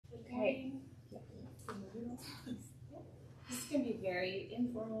very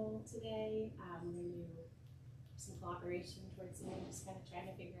informal today. We're going to do some collaboration towards the end, just kind of trying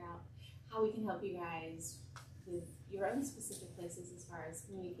to figure out how we can help you guys with your own specific places as far as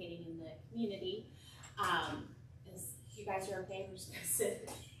communicating in the community. As you guys are okay, we're just going to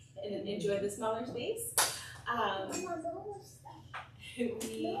sit and enjoy the smaller space. We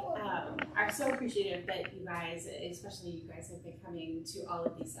are so appreciative that you guys, especially you guys, have been coming to all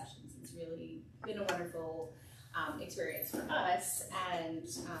of these sessions. It's really been a wonderful experience for us, and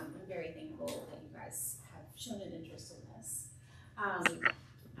I'm very thankful that you guys have shown an interest in this.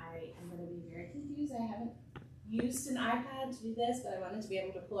 I am going to be very confused. I haven't used an iPad to do this, but I wanted to be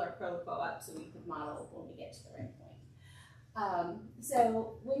able to pull our protocol up so we could model when we get to the right point.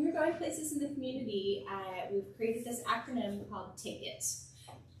 So when you're going places in the community, we've created this acronym called TAKE IT.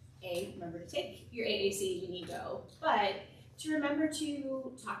 A, remember to take your AAC when you go, but to remember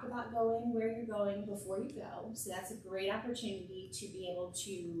to talk about going where you're going before you go. So that's a great opportunity to be able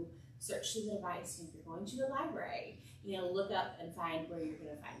to search the device. If you're going to the library, look up and find where you're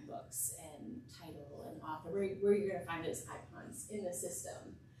going to find books and title and author, where you're going to find those icons in the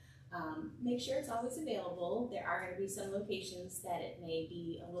system. Make sure it's always available. There are going to be some locations that it may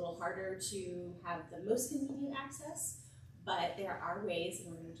be a little harder to have the most convenient access, but there are ways, and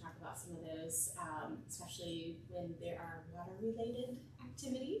we're going to talk about some of those, especially when there are water-related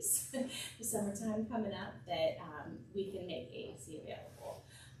activities, the summertime coming up, that we can make AAC available.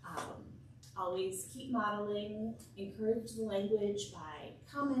 Always keep modeling, encourage the language by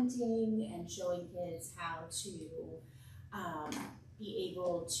commenting and showing kids how to be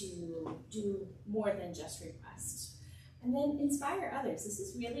able to do more than just request. And then inspire others. This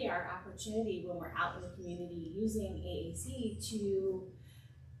is really our opportunity when we're out in the community using AAC to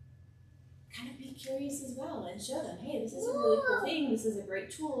kind of be curious as well and show them, hey, this is a really cool thing. This is a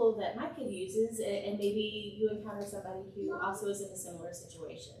great tool that my kid uses, and maybe you encounter somebody who also is in a similar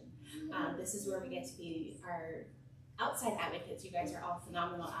situation. This is where we get to be our outside advocates. You guys are all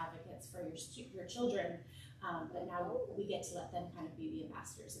phenomenal advocates for your children. But now we get to let them kind of be the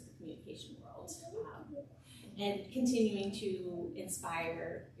ambassadors of the communication world, and continuing to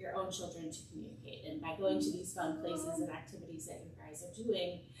inspire your own children to communicate. And by going to these fun places and activities that you guys are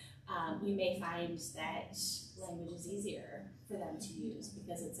doing, you may find that language is easier for them to use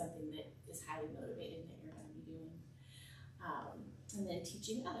because it's something that is highly motivating that you're going to be doing. And then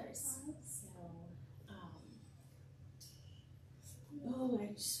teaching others. So, oh,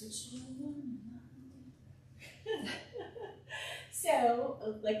 I just switched it on. So,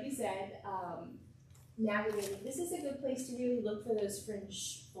 like we said, navigating, this is a good place to really look for those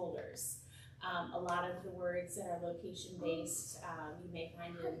fringe folders. A lot of the words that are location-based, you may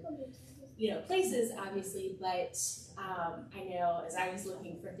find in, places, obviously, but I know as I was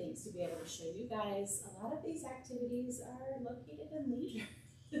looking for things to be able to show you guys, a lot of these activities are located in leisure,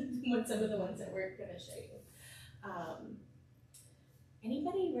 with some of the ones that we're going to show you.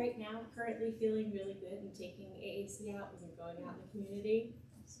 Anybody right now currently feeling really good and taking AAC out when you're going out in the community?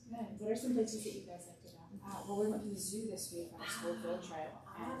 Good. What are some places that you guys like to go? Well, we went to the zoo this week on a school field trip,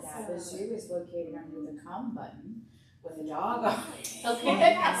 and the zoo is located under the come button with a dog on it.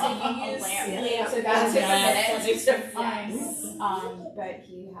 Okay, so you use lamp. So that took a minute to find. But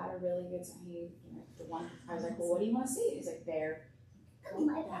he had a really good time. The one I was like, well, what do you want to see? He's like, there.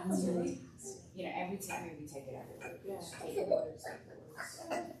 That's really, every time we take it everywhere.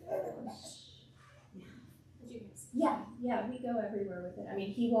 Yeah, we go everywhere with it. I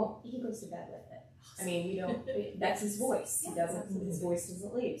mean, he goes to bed with it. I mean, we don't, that's his voice. His voice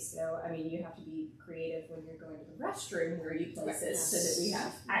doesn't leave. So, I mean, you have to be creative when you're going to the restroom where you place it so that we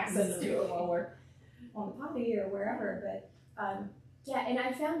have access to it while we're on the potty or wherever. But, yeah, and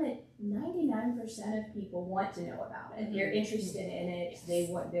I found that 99% of people want to know about it. They're interested in it.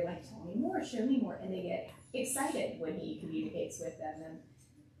 They're like, tell me more, show me more. And they get excited when he communicates with them. And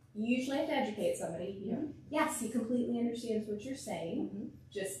you usually have to educate somebody. Yes, he completely understands what you're saying.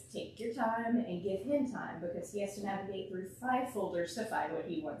 Just take your time and give him time because he has to navigate through 5 folders to find what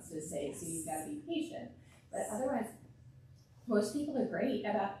he wants to say. So you've got to be patient. But otherwise, most people are great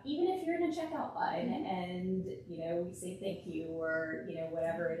about, even if you're in a checkout line and, we say thank you or,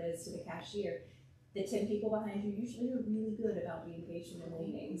 whatever it is to the cashier, the 10 people behind you usually are really good about being patient and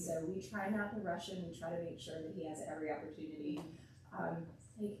waiting. So we try not to rush him. We try to make sure that he has every opportunity.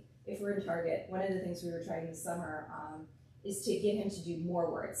 If we're in Target, one of the things we were trying this summer is to get him to do more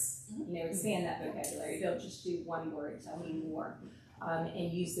words. Expand that vocabulary. Don't just do one word, tell me more.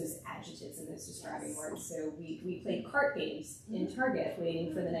 And use those adjectives and those describing words. So we played cart games in Target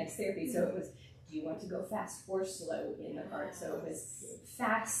waiting for the next therapy. So it was, do you want to go fast or slow in the cart? So it was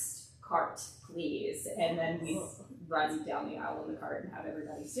fast cart, please. And then we run down the aisle in the cart and have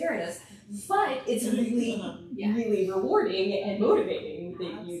everybody stare at us. But it's really, really rewarding and motivating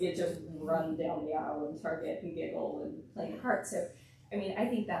that you get to run down the aisle and target and giggle and play in the cart. So, I mean, I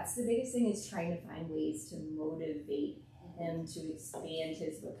think that's the biggest thing, is trying to find ways to motivate him to expand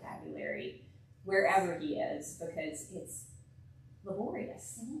his vocabulary wherever he is, because it's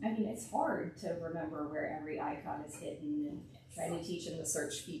laborious. I mean, it's hard to remember where every icon is hidden, and trying to teach him the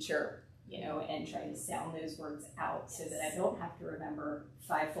search feature, you know, and trying to sound those words out so that I don't have to remember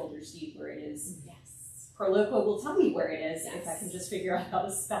 5 folders deep where it is. Proloquo will tell me where it is if I can just figure out how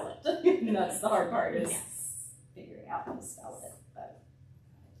to spell it. And that's the hard part, is figuring out how to spell it. But.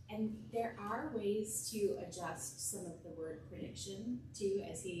 And there are ways to adjust some of the word prediction too,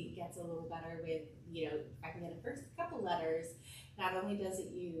 as he gets a little better with, you know, if I can get the first couple letters. Not only does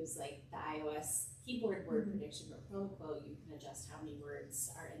it use like the iOS keyboard word prediction, but Proloquo, you can adjust how many words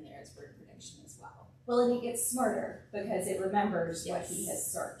are in there as word prediction as well. Well, and it gets smarter because it remembers what he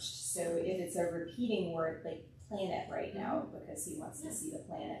has searched. So if it's a repeating word, like planet right now, because he wants to see the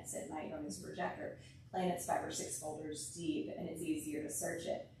planets at night on his projector, planet's 5 or 6 folders deep, and it's easier to search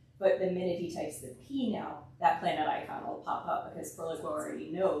it. But the minute he types the P now, that planet icon will pop up, because Proloquo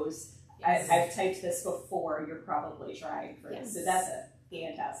already knows, I've typed this before, you're probably trying for this. So that's a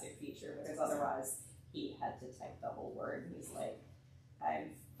fantastic feature, because otherwise he had to type the whole word, and he's like,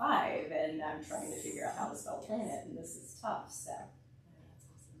 I'm 5 and I'm trying to figure out how to spell planet, and this is tough. So that's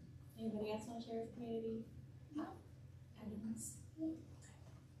awesome. Anybody else want to share with the community? No? Anyone else? Okay.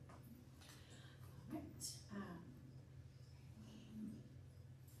 All right.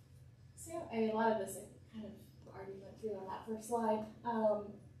 So, I mean, a lot of this I kind of already went through on that first slide.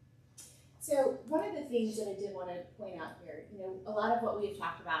 So one of the things that I did want to point out here, you know, a lot of what we've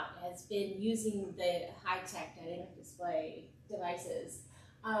talked about has been using the high-tech dynamic display devices.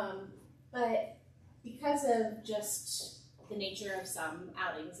 But because of just the nature of some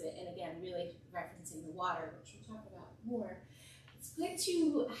outings, and again, really referencing the water, which we'll talk about more, it's good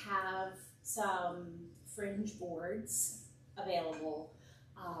to have some fringe boards available,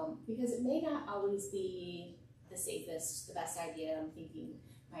 because it may not always be the safest, the best idea. I'm thinking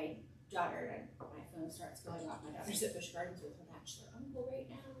my daughter, my phone starts going off. My daughter's at Busch Gardens with her bachelor uncle right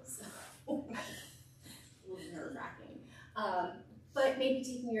now, so a little nerve-wracking. But maybe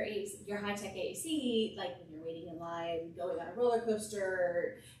taking your high-tech AAC, like when you're waiting in line, going on a roller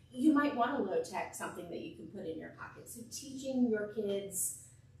coaster, you might want a low-tech, something that you can put in your pocket. So teaching your kids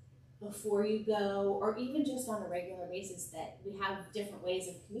before you go, or even just on a regular basis, that we have different ways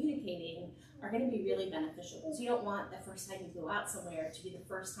of communicating, are going to be really beneficial. Because you don't want the first time you go out somewhere to be the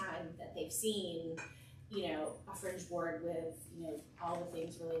first time that they've seen, you know, a fringe board with, you know, all the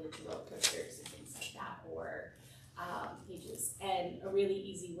things related to roller coasters and things like that, or pages. And a really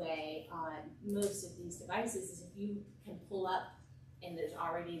easy way on most of these devices is if you can pull up and there's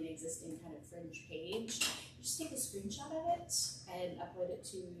already an existing kind of fringe page, you just take a screenshot of it and upload it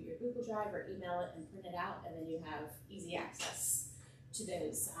to your Google Drive or email it and print it out, and then you have easy access to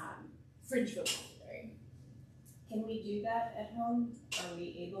those fringe vocabulary. can we do that at home? Are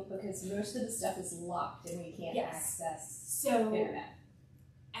we able, because most of the stuff is locked and we can't access internet.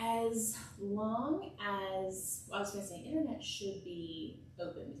 As long as, well, I was going to say internet should be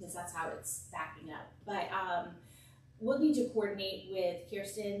open because that's how it's backing up. But we'll need to coordinate with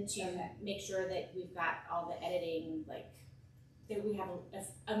Kirsten to make sure that we've got all the editing, like that we have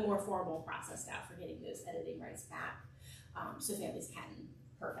a more formal process now for getting those editing rights back, so families can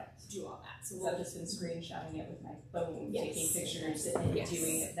do all that. So I've just been screenshotting it with my phone, taking pictures and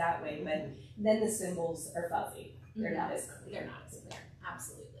doing it that way. But then the symbols are fuzzy. They're not as clear. They're not as clear.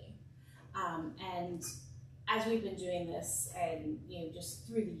 Absolutely. And as we've been doing this, and just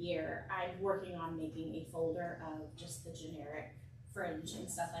through the year, I'm working on making a folder of just the generic fringe and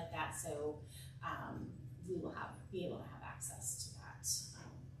stuff like that. So we will be able to have access to that,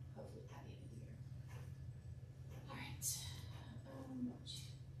 hopefully by the end of the year. All right.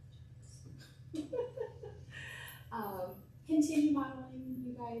 Continue modeling,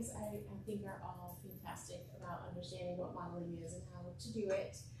 you guys, I think are all fantastic about understanding what modeling is and how to do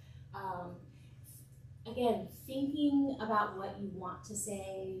it. Again, thinking about what you want to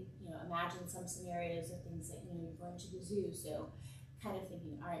say, imagine some scenarios of things that, you're going to the zoo. So kind of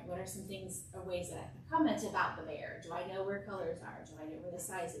thinking, all right, what are some things or ways that I can comment about the bear? Do I know where colors are? Do I know where the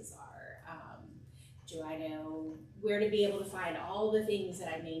sizes are? Do I know where to be able to find all the things that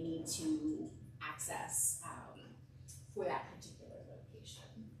I may need to access for that particular location?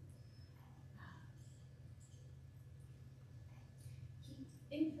 Keep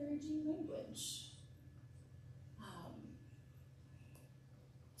encouraging language.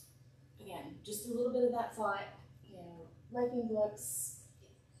 Again, just a little bit of that thought, liking books,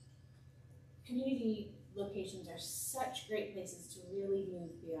 community locations are such great places to really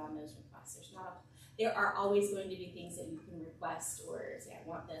move beyond those requests. There are always going to be things that you can request or say, I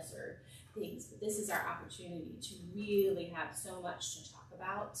want this or things, but this is our opportunity to really have so much to talk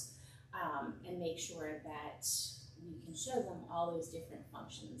about and make sure that we can show them all those different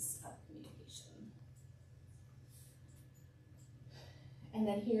functions of communication. And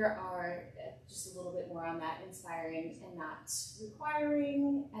then here are just a little bit more on that, inspiring and not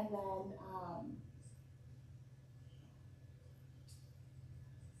requiring, and then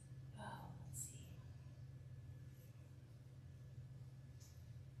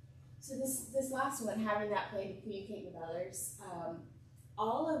so this last one, having that play to communicate with others,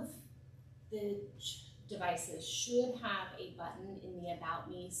 all of the devices should have a button in the About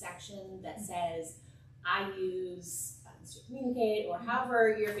Me section that says, I use buttons to communicate, or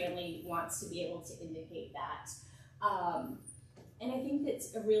however your family wants to be able to indicate that. And I think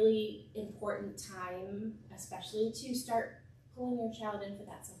it's a really important time, especially to start pulling your child in for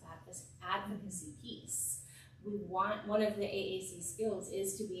that self-advocacy piece. We want, one of the AAC skills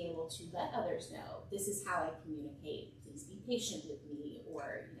is to be able to let others know, this is how I communicate, please be patient with me,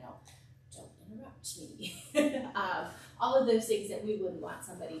 or, don't interrupt me. All of those things that we would want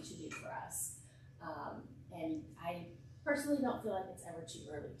somebody to do for us. And I personally don't feel like it's ever too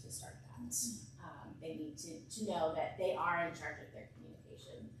early to start that. They need to know that they are in charge of their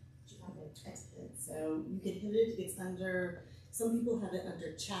communication. So you can hit it, it's under, some people have it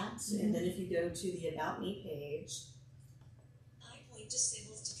under chat, and then if you go to the About Me page.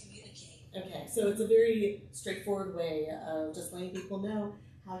 Disabled to communicate. Okay, so it's a very straightforward way of just letting people know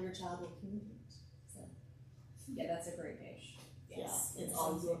how your child will communicate. So. Yeah, that's a great page. Yes, it's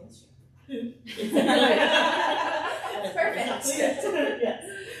all good. That's perfect. Yes.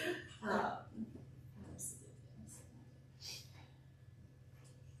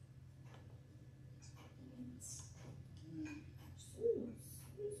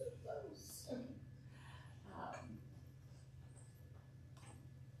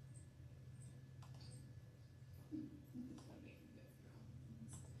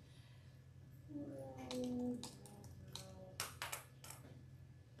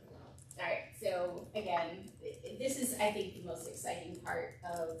 So again, this is, I think, the most exciting part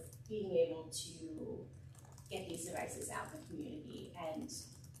of being able to get these devices out in the community. And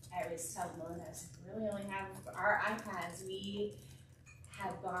I always tell Melinda, I said, we really only have our iPads. We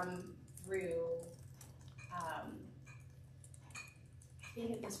have gone through, I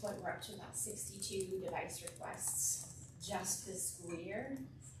think at this point we're up to about 62 device requests just this school year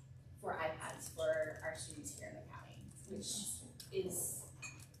for iPads for our students here in the county, which is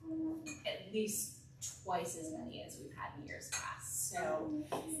at least twice as many as we've had in years past. So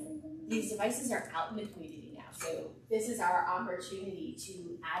these devices are out in the community now. So this is our opportunity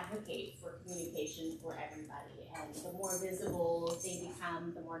to advocate for communication for everybody. And the more visible they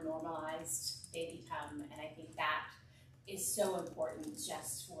become, the more normalized they become. And I think that is so important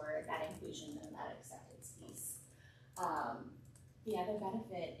just for that inclusion and that acceptance piece. The other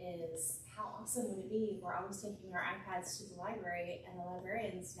benefit is, how awesome would it be if we're always taking our iPads to the library and the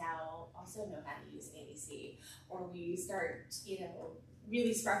librarians now also know how to use AAC, or we start,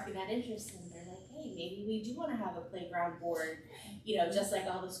 really sparking that interest and they're like, hey, maybe we do want to have a playground board, just like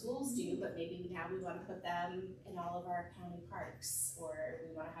all the schools do, but maybe now we want to put them in all of our county parks, or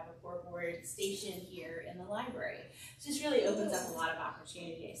we want to have a board station here in the library. It just really opens up a lot of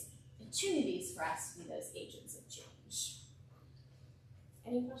opportunities for us to be those agents of change.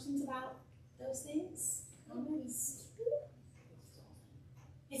 Any questions about those things? Comments?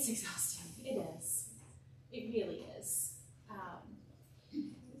 It's exhausting. It is. It really is. We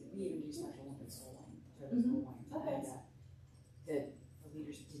even do Special Olympics bowling, Okay. And the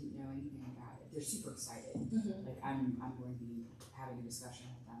leaders didn't know anything about it. They're super excited. Like I'm going to be having a discussion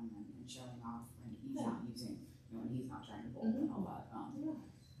with them and showing off when he's not using, when he's not trying to bowl and all that.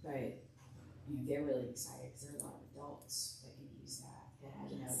 But they're really excited because there are a lot of adults that can use that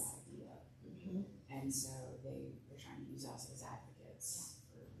had no idea. And so they're trying to use us as advocates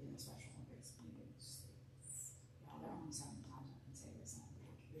for Special Olympics communities. There are only so many times I can say this.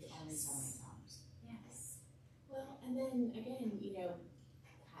 There's only so many times. Yes. Well, and then again, you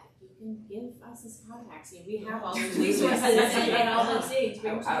can give us as contacts. We have all those resources and all those things.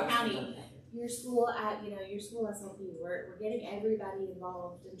 Bring to the county. Your school at SLP, we're getting everybody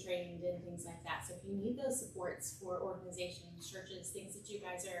involved and trained and things like that. So if you need those supports for organizations, churches, things that you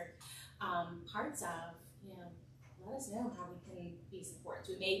guys are parts of, let us know how we can be supports.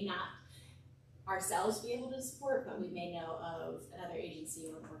 We may not ourselves be able to support, but we may know of another agency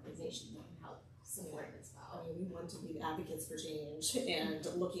or an organization that can help support as well. I mean, we want to be advocates for change and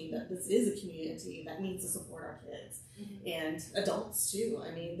looking that this is a community that needs to support our kids and adults too.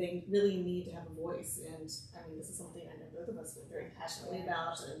 I mean, they really need to have a voice, and I mean, this is something I know both of us feel very passionately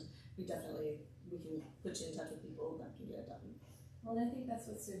about, and we can put you in touch with people that can get it done. Well, I think that's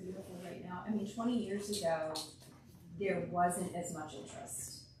what's so beautiful right now. I mean, 20 years ago, there wasn't as much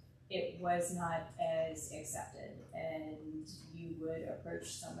interest. It was not as accepted, and you would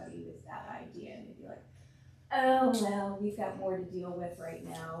approach somebody with that idea and they'd be like, oh, well, we've got more to deal with right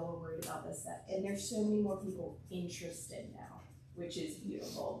now, we're worried about this, that. And there's so many more people interested now, which is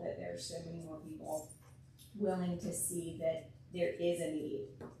beautiful, that there's so many more people willing to see that there is a need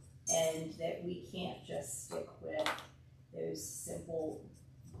and that we can't just stick with those simple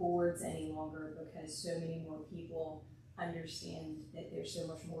boards any longer, because so many more people understand that there's so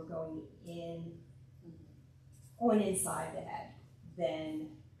much more going on inside the head than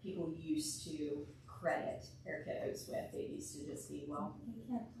people used to credit their kiddos with. They used to just be, well, they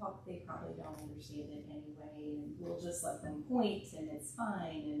can't talk, they probably don't understand it anyway, and we'll just let them point and it's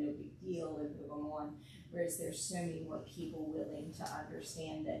fine and no big deal and move them on. Whereas there's so many more people willing to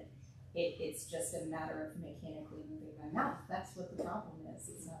understand that it's just a matter of mechanically moving my mouth. That's what the problem is.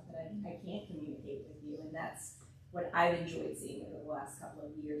 It's not that I can't communicate with you, and that's what I've enjoyed seeing over the last couple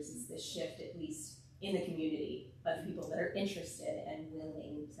of years, is this shift, at least in the community, of people that are interested and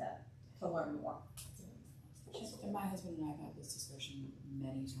willing to learn more. And my husband and I have had this discussion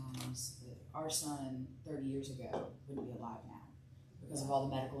many times, that our son 30 years ago wouldn't be alive now because of all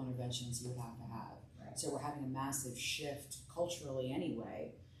the medical interventions he would have to have. Right. So we're having a massive shift culturally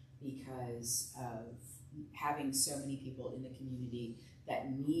anyway, because of having so many people in the community that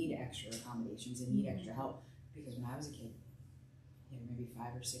need extra accommodations and need extra help. Because when I was a kid, there were maybe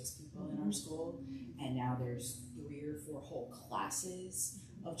 5 or 6 people in our school, and now there's 3 or 4 whole classes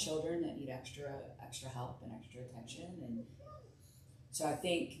of children that need extra help and extra attention. And so I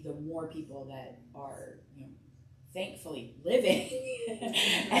think the more people that are, thankfully living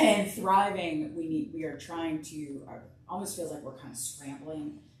and thriving, we are trying to, almost feels like we're kind of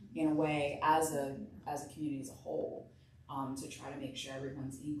scrambling in a way as a community as a whole, to try to make sure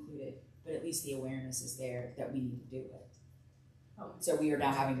everyone's included, but at least the awareness is there that we need to do it. So we are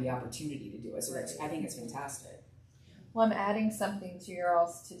now having the opportunity to do it. So I think it's fantastic. Well, I'm adding something to your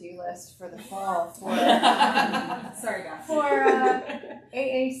all's to-do list for the fall for Sorry, guys. for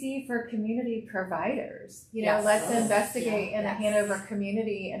AAC for community providers. Let's investigate in the Hanover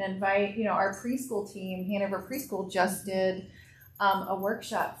community and invite, our preschool team. Hanover Preschool just did a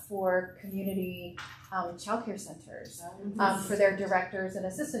workshop for community childcare centers for their directors and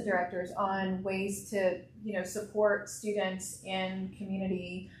assistant directors on ways to, support students in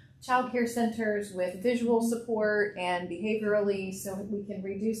community childcare centers with visual support and behaviorally, so we can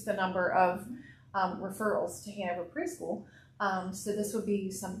reduce the number of referrals to Hanover Preschool. So this would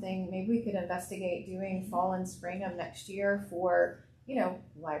be something maybe we could investigate doing fall and spring of next year for,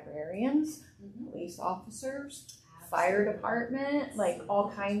 librarians, police officers, fire department, like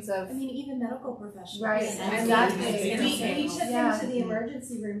all kinds of. I mean, even medical professionals. Right, exactly. We took him to the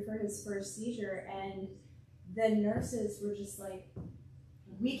emergency room for his first seizure, and the nurses were just like,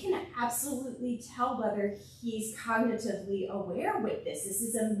 we can absolutely tell whether he's cognitively aware with this. This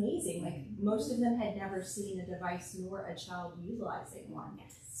is amazing. Like, most of them had never seen a device nor a child utilizing one.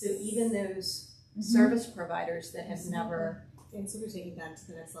 So even those service providers that have never. And sort of taking that to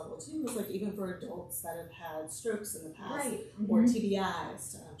the next level too, is like even for adults that have had strokes in the past, Right. or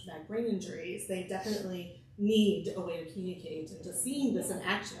TBIs, traumatic brain injuries, they definitely need a way to communicate. And just seeing this in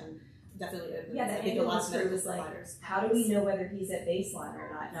action definitely opens. Yeah, I the think a lot ambulance of crew medical was like, providers. how do we know whether he's at baseline or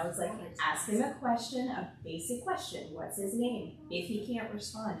not? And I was like, ask him a question, a basic question. What's his name? If he can't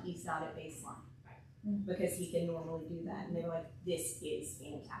respond, he's not at baseline. Because he can normally do that. And they were like, this is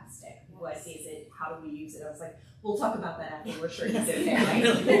fantastic. What is it? How do we use it? I was like, we'll talk about that after we're sure he's okay, right?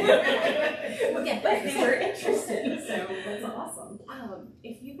 Okay, but they were interested, so that's awesome.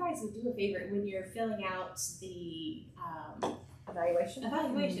 If you guys would do a favor when you're filling out the Evaluation,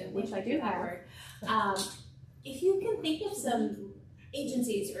 which I do that word, if you can think of some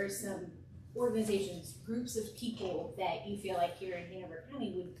agencies or some organizations, groups of people that you feel like here in Hanover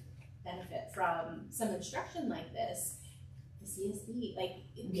County would benefit from some instruction like this, the CSB, like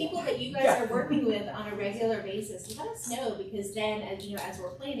people that you guys are working with on a regular basis, let us know, because then as we're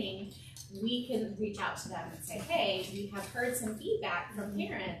planning, we can reach out to them and say, hey, we have heard some feedback from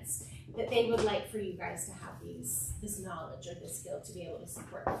parents that they would like for you guys to have this knowledge or this skill to be able to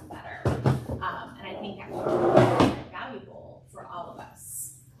support them better. And I think that would be very valuable for all of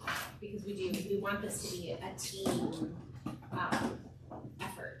us, because we want this to be a team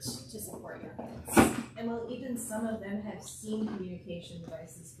effort to support your kids. And while even some of them have seen communication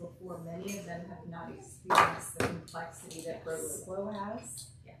devices before, many of them have not experienced the complexity that Proloquo has.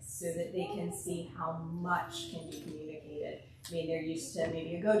 Yes. So that they can see how much can be communicated. I mean, they're used to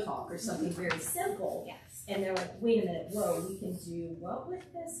maybe a Go Talk or something very simple. Yes. And they're like, wait a minute, whoa, we can do what with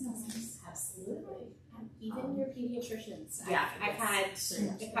this? And I was like, absolutely. Even your pediatricians. Yeah. I've had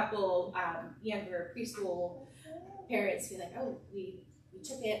a couple younger preschool parents be like, oh, we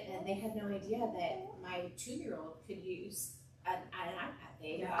took it and they had no idea that my 2-year-old could use an iPad.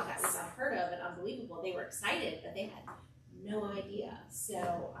 They thought that was unheard of and unbelievable. They were excited, but they had no idea.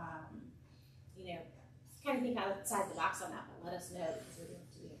 So, you know, kind of think outside the box on that, but let us know because we'd love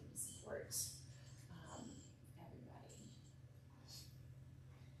to be able to support everybody.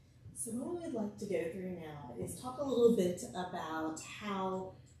 So what we'd like to go through now is talk a little bit about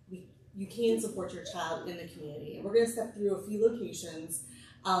how you can support your child in the community. And we're going to step through a few locations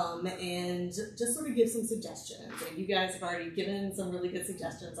and just sort of give some suggestions. And you guys have already given some really good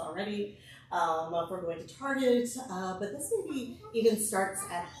suggestions already. We're going to Target, but this maybe even starts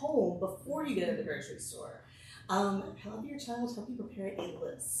at home before you go to the grocery store. Have your child help you prepare a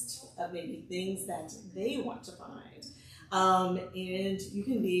list of maybe things that they want to find. And you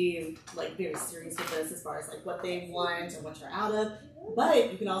can be like very serious with this as far as like what they want and what you're out of,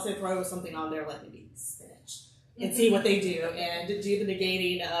 but you can also throw something on there like maybe spinach and see what they do and do the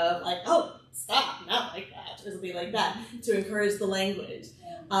negating of like, oh, stop, not like that, or something like that to encourage the language.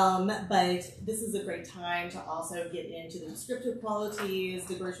 But this is a great time to also get into the descriptive qualities.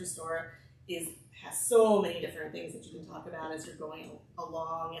 The grocery store has so many different things that you can talk about as you're going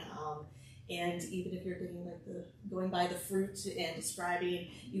along. And even if you're getting like going by the fruit and describing,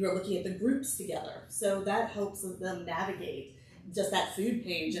 you are looking at the groups together. So that helps them navigate just that food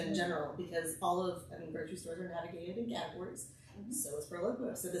page in general, because grocery stores are navigated in categories. So is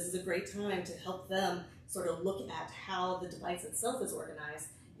Proloquo. So this is a great time to help them sort of look at how the device itself is organized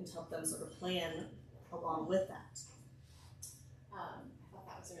and to help them sort of plan along with that. I thought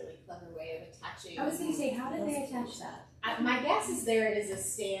that was a really clever way of attaching. I was going to say, how did they attach that? My guess is there is a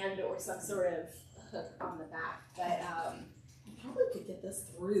stand or some sort of hook on the back, but You probably could get this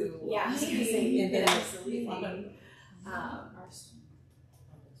through. yeah, I was going to say you could absolutely. Ours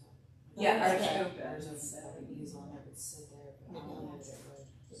open. So ease on it would sit there, but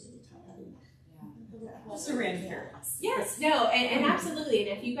Just a random here. Yes, no, and absolutely.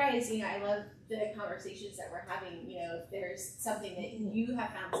 And if you guys, I love the conversations that we're having. If there's something that you have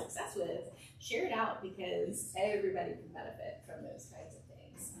found success with, share it out because everybody can benefit from those kinds of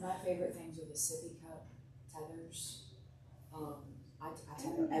things. My favorite things are the sippy cup tethers. I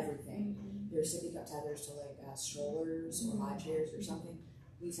tether everything. There are sippy cup tethers to like strollers or high chairs or something.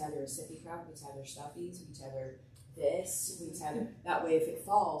 We tether a sippy cup, we tether stuffies, we tether this, we tether, that way if it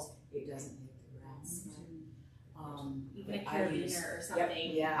falls, it doesn't hit the ground. Even a carabiner or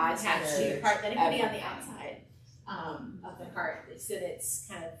something I attached to tether your cart that it can be on the everything. outside of the cart so that it's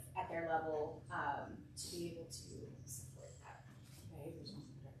kind of at their level to be able to support that.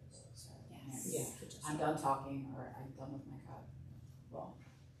 Yes. Yeah. I'm done talking, or I'm done with my cup. Well,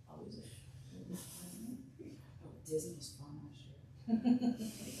 I'll use it. Disney is fun last year.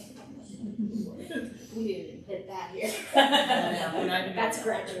 We didn't hit that here. No, That's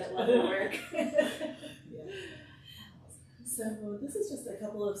graduate level work. So this is just a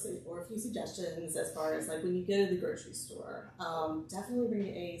couple of or a few suggestions as far as like when you go to the grocery store. Definitely bring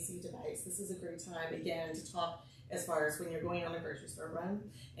an AAC device. This is a great time again to talk as far as when you're going on a grocery store run.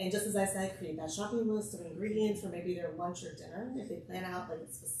 And just as I said, create that shopping list of ingredients for maybe their lunch or dinner. If they plan out like a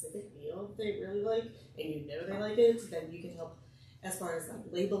specific meal they really like and they like it, then you can help as far as like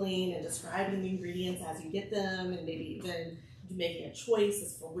labeling and describing the ingredients as you get them, and maybe even making a choice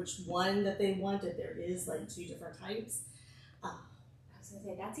as for which one that they want if there is like 2 different types. I was going to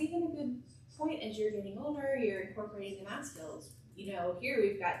say, that's even a good point. As you're getting older, you're incorporating the math skills. Here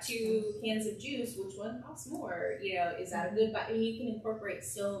we've got 2 cans of juice. Which one costs more? Is that a good buy? You can incorporate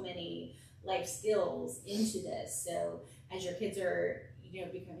so many life skills into this. So as your kids are,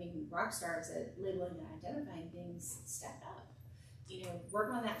 becoming rock stars at labeling and identifying things, step up.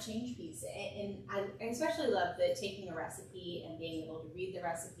 Work on that change piece. And I especially love that taking a recipe and being able to read the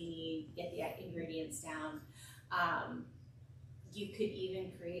recipe, get the ingredients down. You could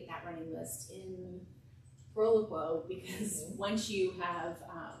even create that running list in Proloquo, because once you have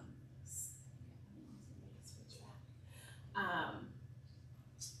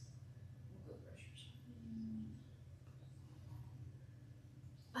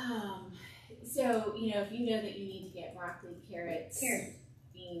so if you know that you need to get broccoli, carrots,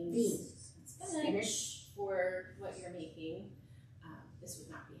 beans, spinach for what you're making, this would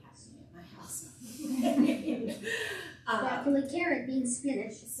not be happening at my house. Broccoli, carrot, beans,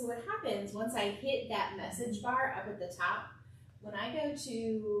 spinach. So what happens once I hit that message bar up at the top, when I go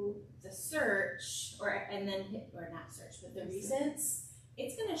to the search, or not search, but the recents,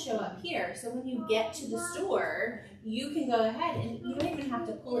 it's going to show up here. So when you get to the store, you can go ahead and you don't even have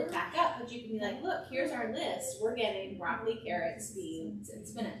to pull it back up, but you can be like, look, here's our list. We're getting broccoli, carrots, beans, and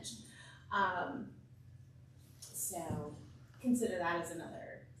spinach. So consider that as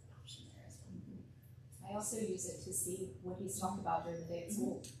another option there as well. I also use it to see what he's talked about during the day at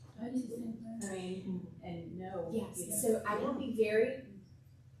school. I mean, and know. Yes. You know. So I will be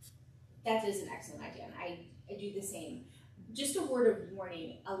that is an excellent idea, and I do the same. Just a word of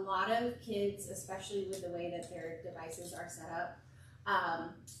warning, a lot of kids, especially with the way that their devices are set up,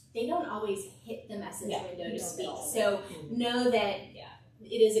 they don't always hit the message window to speak. So know that it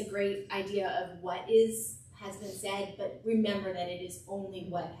is a great idea of what has been said, but remember that it is only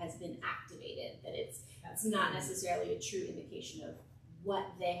what has been activated, that it's not necessarily a true indication of what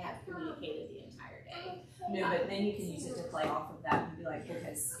they have communicated the entire day. No, but then you can use it to play off of that and be like,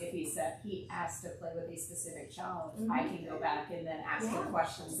 because if he said he asked to play with a specific child, I can go back and then ask him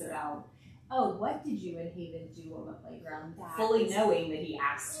questions about, oh, what did you and Haven do on the playground? Fully knowing that he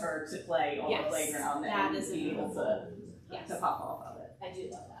asked her to play on the playground and be able to pop off of it. I do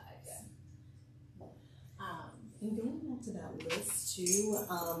love that idea. And going back to that list too,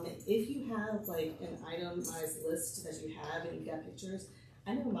 if you have like an itemized list that you have and you've got pictures,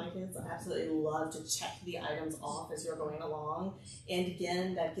 I know my kids absolutely love to check the items off as you're going along. And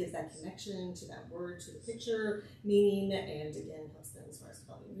again, that gives that connection to that word, to the picture, meaning, and again, helps them as far as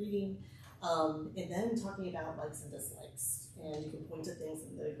developing reading. And then talking about likes and dislikes. And you can point to things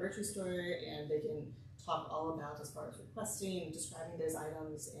in the grocery store and they can talk all about as far as requesting and describing those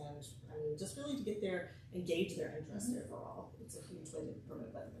items, and I mean, just really to engage their interest overall. It's a huge way to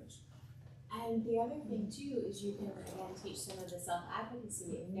promote language. And the other thing too is you can again teach some of the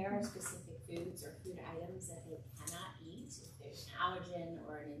self-advocacy. If there are specific foods or food items that they cannot eat, if there's an allergen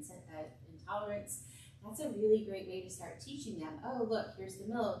or an intolerance, that's a really great way to start teaching them. Oh, look, here's the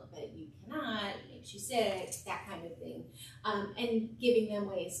milk, but you cannot, it makes you sick, that kind of thing. And giving them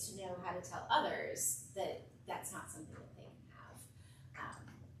ways to know how to tell others that that's not something that they can have.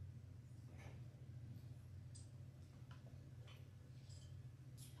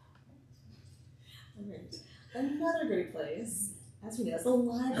 All right. Another great place, as we know, is the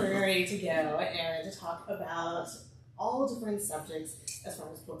library to go and to talk about all different subjects as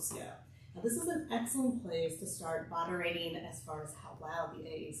far as books go. Now, this is an excellent place to start moderating as far as how loud the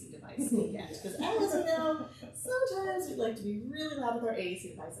AAC device can get. Because as we know, sometimes we'd like to be really loud with our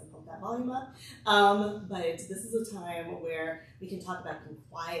AAC device and pump that volume up. But this is a time where we can talk about being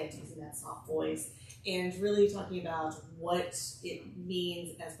quiet, using that soft voice, and really talking about what it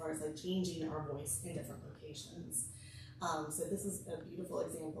means as far as like changing our voice in different locations. So this is a beautiful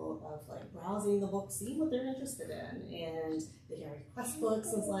example of like browsing the book, seeing what they're interested in, and they can request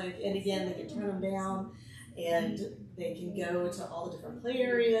books. It's like, and again, they can turn them down, and they can go to all the different play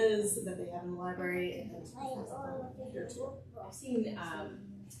areas that they have in the library. And here too. I've seen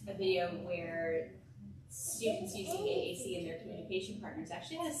a video where students using AAC and their communication partners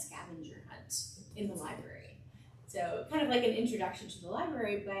actually had a scavenger hunt in the library. So kind of like an introduction to the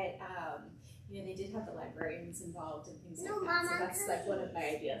library, but you know, they did have the librarians involved and things like that. So that's like one of my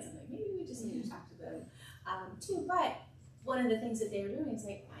ideas. I'm like, maybe we just need to talk to them too. But one of the things that they were doing is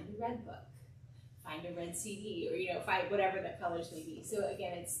like find a red book, find a red CD, or you know, find whatever the colors may be. So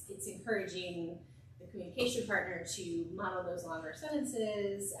again, it's encouraging the communication partner to model those longer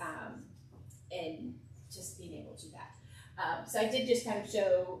sentences and just being able to do that. So I did just kind of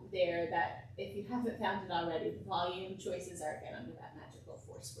show there that if you haven't found it already, the volume choices are again under that magical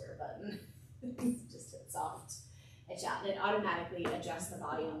 4-square button. Just hit soft and shout, and it automatically adjusts the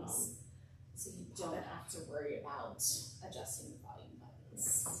volumes, so you don't have to worry about adjusting the volume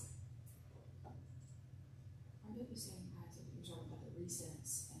buttons. Are they the same kinds of, you're talking about the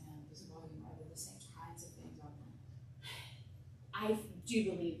recents and the volume, are they the same kinds of things on them? I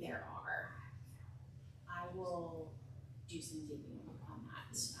do believe there are. I will do some digging on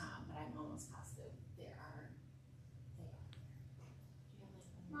that, but I'm almost positive there are.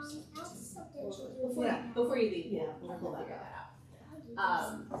 Before you leave, we'll figure that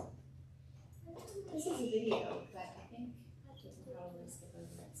out. This is a video, but I think we'll probably skip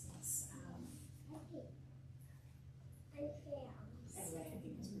over it since everybody I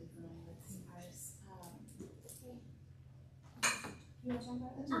think is pretty familiar with ours. You want to talk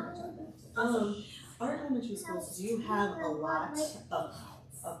about that? Our elementary schools do have a lot of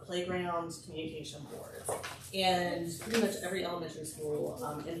of playground communication boards, and pretty much every elementary school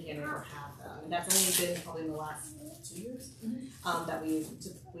in Hanover have them. And that's only been probably in the last 2 years that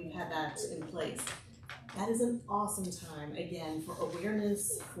we've had that in place. That is an awesome time, again, for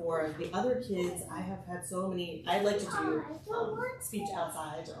awareness for the other kids. I have had so many, I like to do speech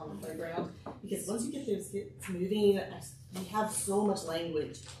outside on the playground, because once you get those kids moving, we have so much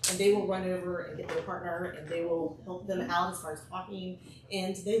language, and they will run over and get their partner, and they will help them out as far as talking,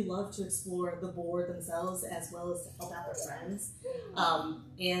 and they love to explore the board themselves as well as to help out their friends.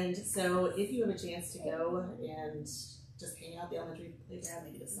 And so if you have a chance to go and just hang out at the elementary playground,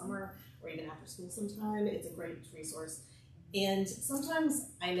 maybe this summer, or even after school sometime, it's a great resource. And sometimes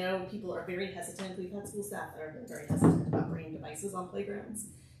I know people are very hesitant. We've had school staff that are very hesitant about bringing devices on playgrounds.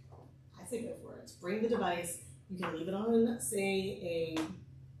 I say go for it. Bring the device. You can leave it on, say,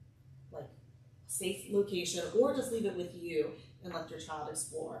 a safe location, or just leave it with you and let your child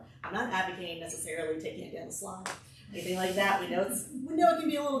explore. I'm not advocating necessarily taking it down the slide, anything like that. We know it can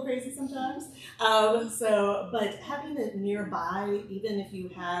be a little crazy sometimes. But having it nearby, even if you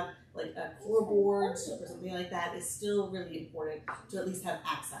have like a core board or something like that, is still really important to at least have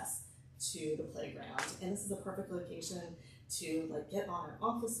access to the playground. And this is a perfect location to like get on and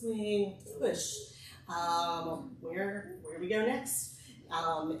off the swing, push, where we go next,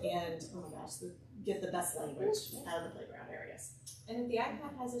 and oh my gosh, get the best language out of the playground areas. And if the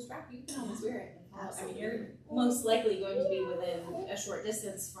iPad has a strap, you can always wear it. I mean, you're most likely going to be within a short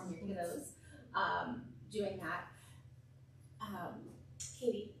distance from your kiddos doing that.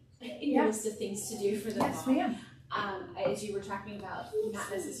 Katie, in your list of things to do for the Yes, fall, ma'am. as you were talking about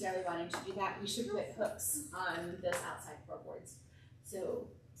not necessarily wanting to do that, we should put hooks on those outside floorboards, so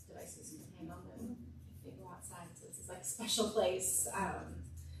devices can hang on them if they go outside. So this is like a special place.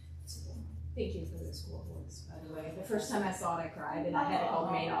 Thank you for the school boards, by the way. The first time I saw it, I cried, and I had to call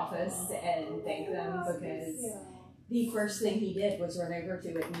the main office and thank them, because the first thing he did was run over to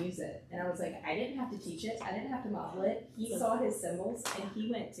it and use it. And I was like, I didn't have to teach it. I didn't have to model it. He saw his symbols, and he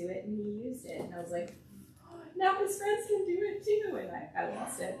went to it and he used it. And I was like, now his friends can do it too. And I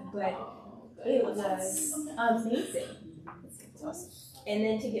lost it. But it was amazing. And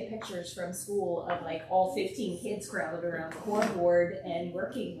then to get pictures from school of like all 15 kids crowded around the core board and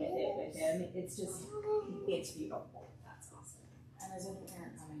working with it with him, it's beautiful. That's awesome. And as a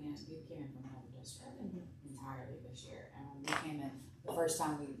parent coming in, we came in from another district entirely this year. And when we came in, the first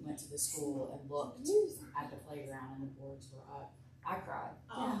time we went to the school and looked at the playground and the boards were up, I cried.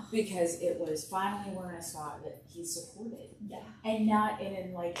 Because it was finally we're in a spot that he supported. Yeah. And not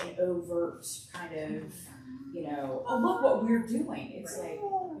in like an overt kind of, oh, look what we're doing. It's like,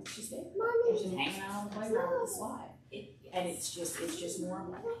 it's just there. It's just hanging out on the playground with the slide. And it's just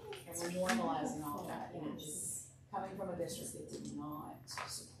normal. And we're normalizing all of that. And it's just coming from a district that did not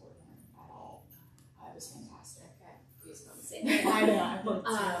support him at all. It was fantastic. I know.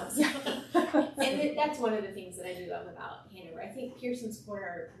 And that's one of the things that I do love about Hanover. I think Pearson's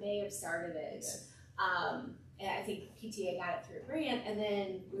Corner may have started it. And I think PTA got it through a grant, and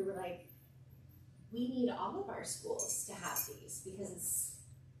then we were like, we need all of our schools to have these, because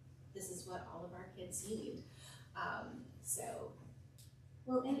this is what all of our kids need.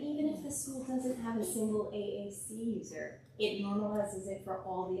 Well, and even if the school doesn't have a single AAC user, it normalizes it for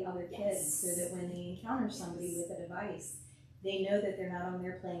all the other kids, so that when they encounter somebody with a device, they know that they're not on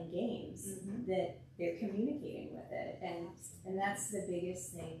there playing games, that they're communicating with it. And that's the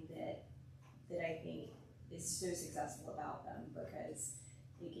biggest thing that I think is so successful about them, because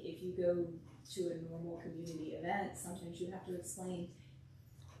if you go to a normal community event, sometimes you have to explain,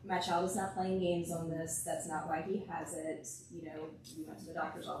 my child is not playing games on this, that's not why he has it. We went to the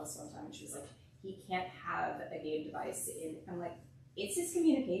doctor's office one time and she was like, he can't have a game device. I'm like, it's his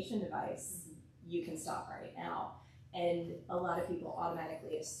communication device. You can stop right now. And a lot of people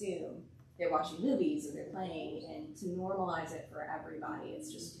automatically assume they're watching movies or they're playing, and to normalize it for everybody,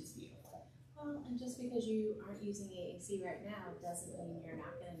 it's beautiful. Well, and just because you aren't using AAC right now doesn't mean you're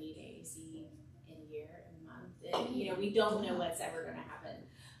not going to need AAC in a year, in a month. We don't know what's ever going to happen.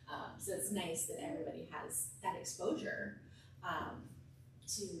 So it's nice that everybody has that exposure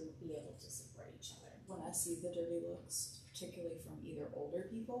to be able to support each other. When I see the dirty looks, particularly from either older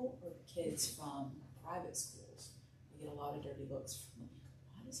people or kids from private schools, we get a lot of dirty looks from,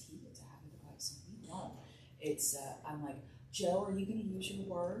 why does he get to have a device and we don't? It's, I'm like, Joe, are you going to use your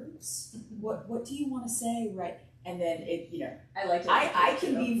words? What do you want to say? Right. And then I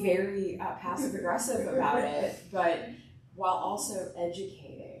can be very passive aggressive about it, but while also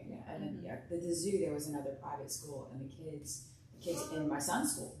educating. And then at the zoo, there was another private school, and the kids in my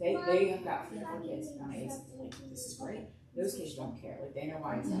son's school, they have got 4 kids on AAC. Like, this is great. those kids don't care. Like, they know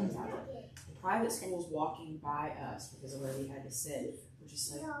why it's on the tablet. The private schools walking by us because of where we had to sit were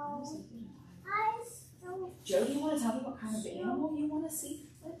just like, Joe, do you want to tell me what kind of animal you want to see?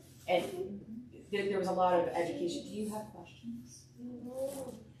 And there was a lot of education. Do you have questions? You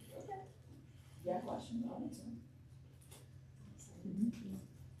have questions? I'll answer them.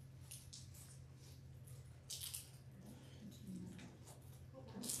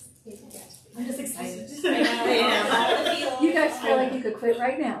 I'm just excited. You guys feel like you could quit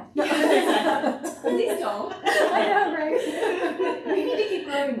right now. Please don't. I know, right? We need to keep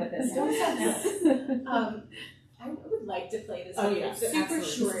growing with this. Don't stop now. I would like to play this Oh, game. yeah, It's super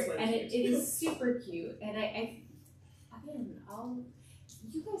absolutely. short, and it is super cute. And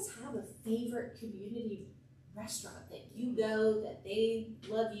you guys have a favorite community restaurant that you go, that they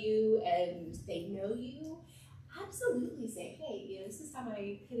love you and they know you. Absolutely say, hey, this is how my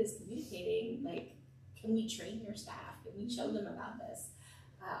kid is communicating. Like, can we train your staff? Can we show them about this?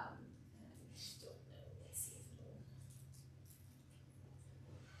 I just don't know. Let's see if it'll.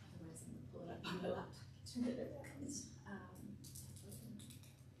 Otherwise, I'm gonna pull it up on my laptop. Turn it around.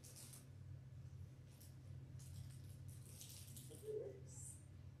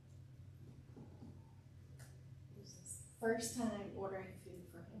 First time ordering food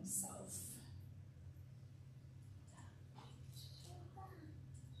for himself.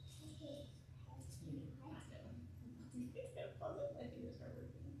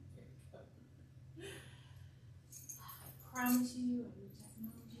 I promise you, a new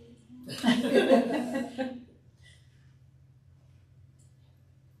technology.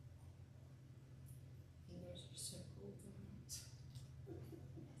 Fingers are so cool.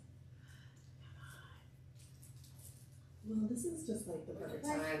 Well, this is just like the perfect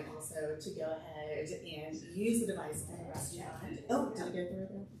time also to go ahead and use the device in the restaurant. Oh, did it go through there?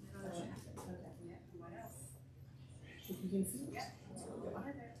 Okay. If you can see it.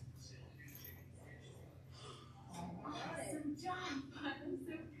 Awesome job. I'm so proud of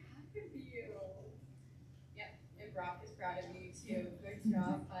you. Yep, and Brock is proud of you too. Good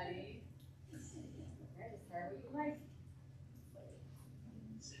job, buddy. Okay, just try what you like.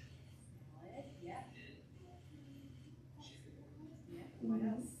 Yep. Yep, what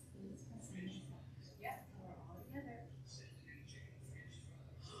else? Yep, we're all together.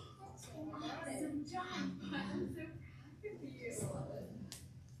 Awesome job. I'm so proud of you.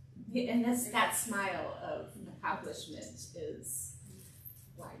 Yeah, and that smile of accomplishment is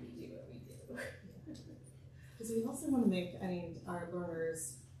why we do what we do. Because we also want to make, our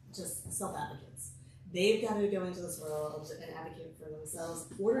learners just self-advocates. They've got to go into this world and advocate for themselves.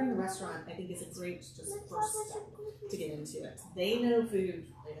 Ordering a restaurant, I think, is a great just first step to get into it. They know food,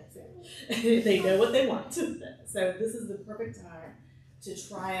 they know what they want. So this is the perfect time to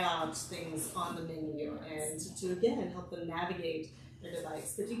try out things on the menu and to again, help them navigate their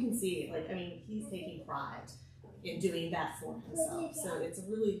device. But you can see, he's taking pride in doing that for himself. So it's a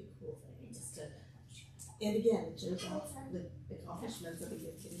really cool thing just to, and again, it shows off the accomplishments that the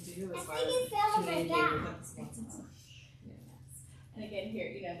kid can do as far as communicating with the sponsor. And again,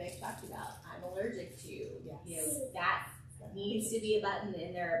 here, they've talked about I'm allergic to, that needs to be a button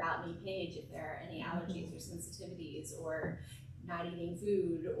in their About Me page if there are any allergies or sensitivities or not eating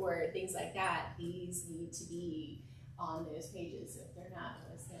food or things like that. These need to be on those pages. If they're not,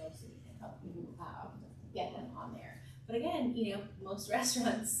 let us know so we can help you get them on there. But again, most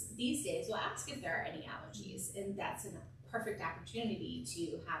restaurants these days will ask if there are any allergies, and that's a perfect opportunity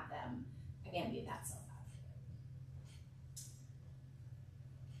to have them, again, be that self-advocate.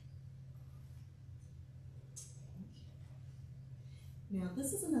 Now,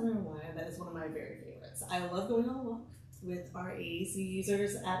 this is another one that is one of my very favorites. I love going on a walk with our AAC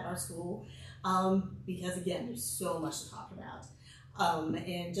users at our school because, again, there's so much to talk about.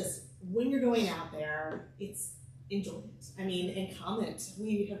 And just when you're going out there, it's enjoy it. And comment.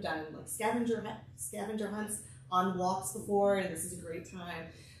 We have done scavenger hunts on walks before, and this is a great time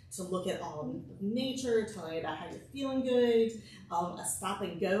to look at all of nature, telling about how you're feeling good. A stop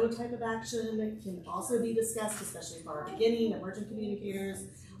and go type of action can also be discussed, especially for our beginning, emerging communicators.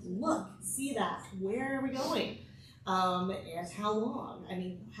 Look, see that, where are we going? And how long?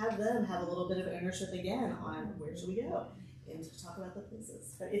 Have them have a little bit of ownership again on where should we go and to talk about the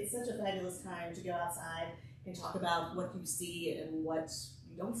places. But it's such a fabulous time to go outside and talk about what you see and what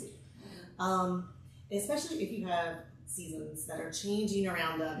you don't see. Especially if you have seasons that are changing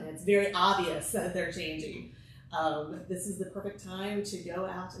around them and it's very obvious that they're changing. This is the perfect time to go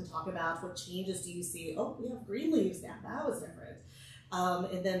out and talk about what changes do you see. Oh, we have green leaves now, that was different.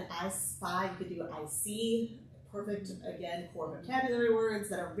 And then I spy, you could do I see, perfect, again, core vocabulary words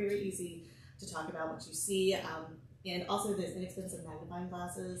that are very easy to talk about what you see. And also there's inexpensive magnifying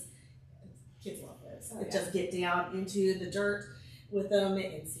glasses. Kids love those. Oh, yeah. Just get down into the dirt with them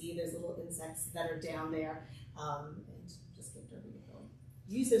and see there's little insects that are down there, and just get dirty with them.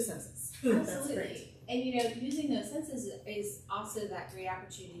 Use those senses. That's great. And using those senses is also that great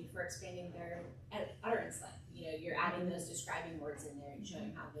opportunity for expanding their utterance length. You're adding those describing words in there and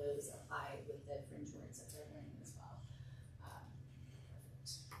showing how those apply with the fringe words that they're learning as well. Perfect.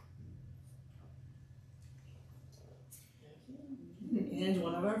 And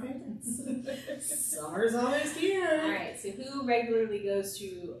one of our favorites. Summer's almost here. All right, so who regularly goes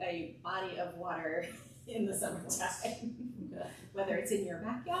to a body of water in the summertime? Whether it's in your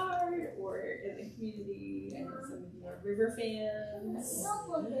backyard or in the community. I know some of you are river fans.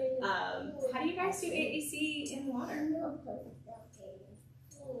 How do you guys do AAC in the water?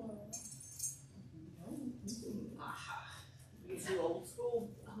 We do old school.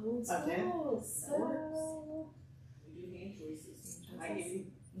 Okay. So We do hand choices. I give you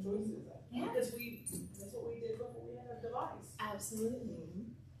choices. Yeah. Because that's what we did before we had a device. absolutely.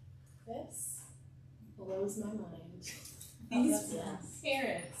 This blows my mind. These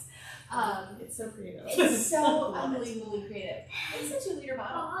parents. It's so creative. It's so unbelievably creative. It's a 2-liter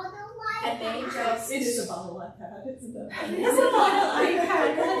bottle. And they just. It is a bottle iPad. It's It is a bottle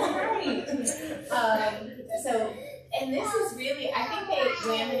iPad, that's right. So, and this is really, I think they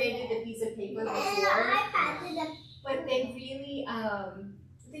laminated the piece of paper before, but they really,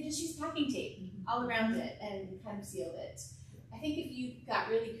 they just used packing tape all around it and kind of sealed it. I think if you got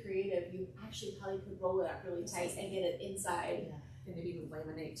really creative, you actually probably could roll it up really tight and get it inside. Yeah. And maybe even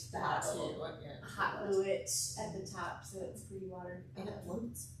laminate that Hot too. Hot glue it at the top so it's pretty And it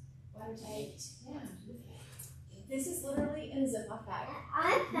floats. watertight. Yeah. This is literally in a Ziploc bag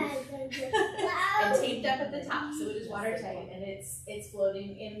and taped up at the top, so it is watertight and it's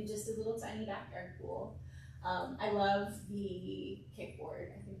floating in just a little tiny backyard pool. I love the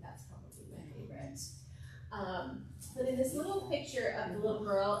kickboard. I think that's probably my favorite. But in this little picture of the little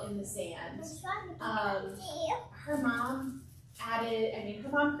girl in the sand, her mom her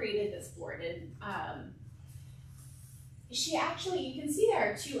mom created this board, and she actually, you can see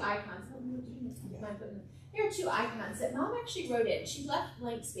there are 2 icons. There are 2 icons that mom actually wrote in. She left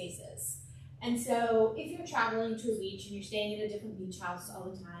blank spaces. And so if you're traveling to a beach and you're staying in a different beach house all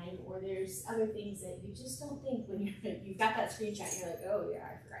the time, or there's other things that you just don't think when you've got that screenshot, and you're like, oh yeah,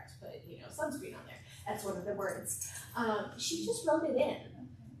 I forgot to put sunscreen on there. That's one of the words. She just wrote it in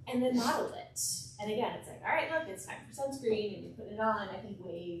and then modeled it. And again, it's like, all right, look, it's time for sunscreen, and you put it on. I think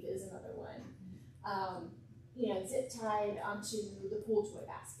wave is another one. Zip tied onto the pool toy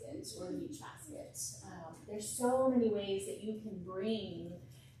basket or the beach basket. There's so many ways that you can bring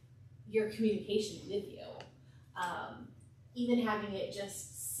your communication with you. Even having it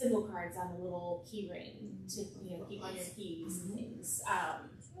just symbol cards on a little key ring to keep on your keys and things.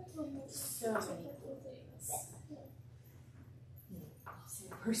 So many cool things.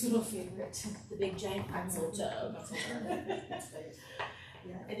 Personal favorite, the big giant pretzel tub.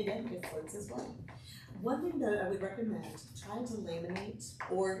 Yeah, and again, it floats as well. One thing that I would recommend, trying to laminate,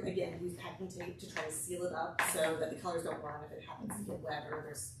 or again, use packing tape to try to seal it up so that the colors don't run if it happens to get wet or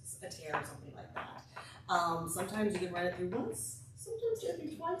there's a tear or something like that. Sometimes you can run it through once, sometimes you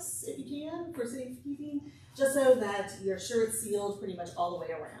can twice if you can for safekeeping, just so that you're sure it's sealed pretty much all the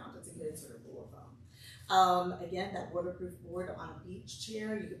way around. It's a good sort of rule of thumb. Again, that waterproof board on a beach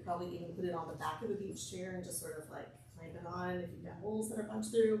chair, you could probably even put it on the back of a beach chair and just sort of like clamp it on if you've got holes that are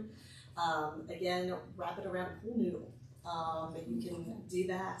punched through. Again, wrap it around a pool noodle. You can do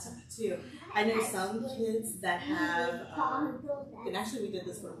that too. I know some kids that have, and actually we did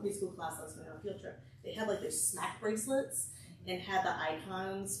this for a preschool class last night on a field trip. They had like their snack bracelets and had the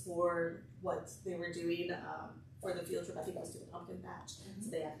icons for what they were doing for the field trip. I think it was to the pumpkin patch. So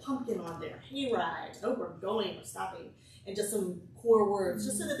they had pumpkin on there, hayride, oh, we're going, we're stopping, and just some core words,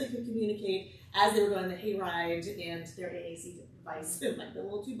 just so that they could communicate as they were going on the hayride and their AAC device. It might be a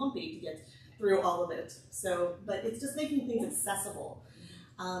little too bumpy to get through all of it. So, but it's just making things accessible.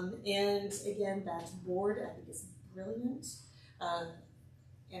 And again, that board I think is brilliant.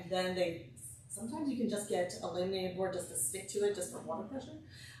 And then sometimes you can just get a laminated board just to stick to it just for water pressure,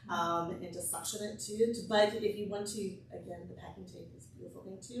 and just suction it to it. But if you want to, again, the packing tape is a beautiful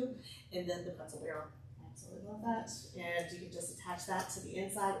thing too. And then the pretzel barrel. I absolutely love that. And you can just attach that to the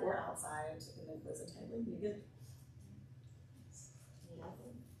inside or outside and then close it tightly. You're good.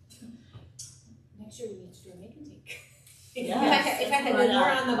 Next year we need to do a make and take. Yes, if I had been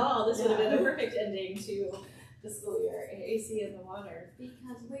more on the ball, this would have been a perfect ending to the school year. AAC in the water.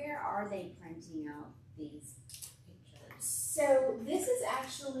 Because where are they printing out these pictures? So this is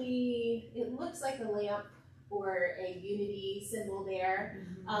actually, it looks like a lamp or a unity symbol there.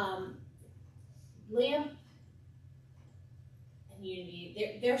 LAMP and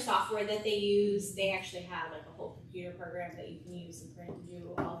Unity, their software that they use, they actually have like a whole computer program that you can use and print and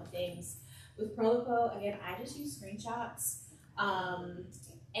do all the things. With Proloquo, again, I just use screenshots.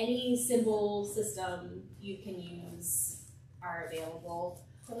 Any symbol system you can use are available.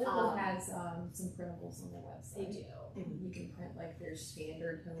 Proloquo has some printables on their website. They do. And you can print like their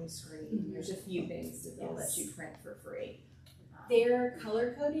standard home screen. There's a few things that they'll let you print for free. Their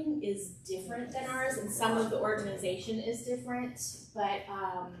color coding is different than ours, and some of the organization is different, but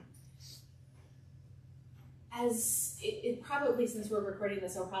as it probably, since we're recording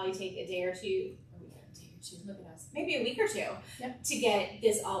this, will probably take a day or two, look at us, maybe a week or two to get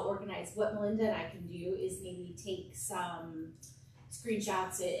this all organized. What Melinda and I can do is maybe take some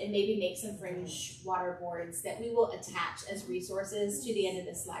screenshots and maybe make some fringe water boards that we will attach as resources to the end of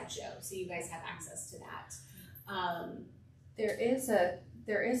the slideshow, so you guys have access to that.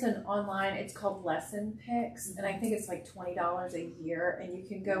 There is an online, it's called Lesson Picks, and I think it's like $20 a year, and you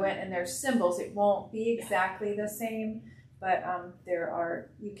can go in and there's symbols. It won't be exactly the same, but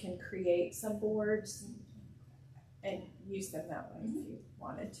you can create some boards and use them that way if you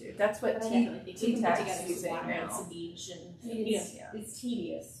wanted to. That's what T-Tech's using now. It's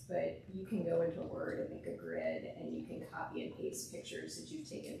tedious, but you can go into Word and make a grid, and you can copy and paste pictures that you've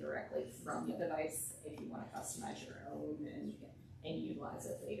taken directly from the device if you want to customize your own and utilize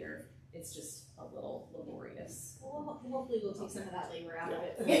it later. It's just a little laborious. Well, hopefully we'll take some of that labor out of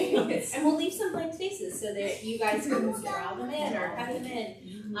it. And we'll leave some blank spaces so that you guys can draw them in or cut them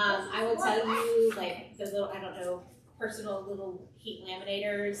in. I will tell you, like, the little, I don't know, personal little heat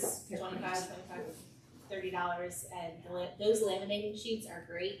laminators, $25, $30, and those laminating sheets are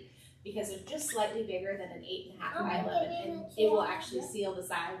great because they're just slightly bigger than an 8.5 by 11, and it will actually seal the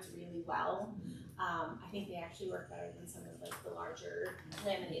sides really well. I think they actually work better than some of like the larger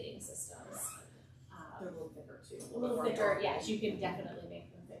laminating systems. They're a little thicker too. A little thicker, yes, you can definitely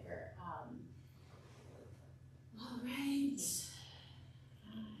make them thicker. All right.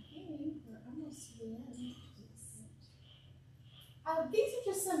 Hey, we're almost to the end. These are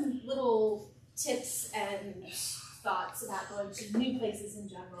just some little tips and thoughts about going to new places in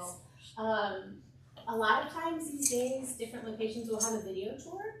general. A lot of times these days, different locations will have a video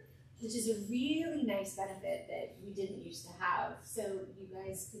tour, which is a really nice benefit that we didn't used to have. So you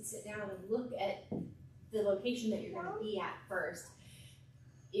guys could sit down and look at the location that you're going to be at first.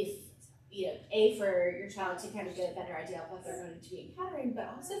 If, for your child to kind of get a better idea of what they're going to be encountering, but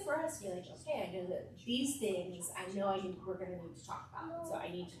also for us to be like, okay, I know that these things, we're going to need to talk about, so I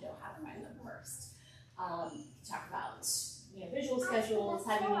need to know how to find them first. Talk about, visual schedules,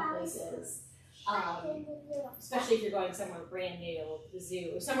 having new places. Especially if you're going somewhere brand new, the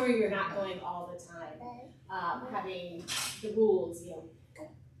zoo, somewhere you're not going all the time, having the rules,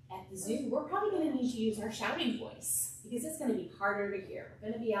 at the zoo, we're probably going to need to use our shouting voice because it's going to be harder to hear. We're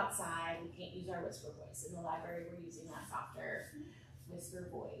going to be outside, we can't use our whisper voice. In the library, we're using that softer whisper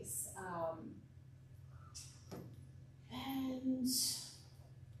voice. And,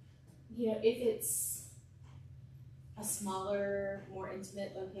 if it's a smaller, more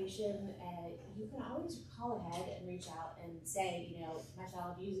intimate location, you can always call ahead and reach out and say, my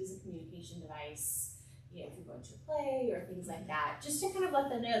child uses a communication device, if you're going to a play or things like that, just to kind of let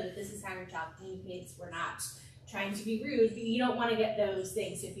them know that this is how your child communicates. We're not trying to be rude, but you don't want to get those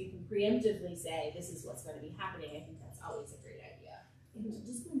things. So if you can preemptively say, this is what's going to be happening, I think that's always a great idea. And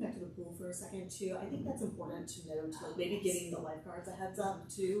just going back to the pool for a second too, I think that's important to note, like maybe giving the lifeguards a heads up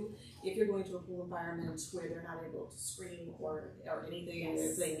too. If you're going to a pool environment where they're not able to scream or anything, and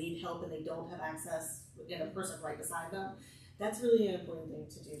if they need help and they don't have access in a person right beside them, that's really an important thing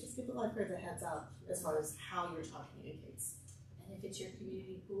to do. Just give the lifeguards a heads up as far as how your child communicates. And if it's your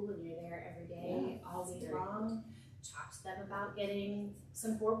community pool and you're there every day, all week long, talk to them about getting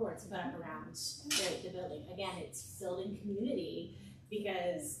some floorboards put up around the building. Again, it's building community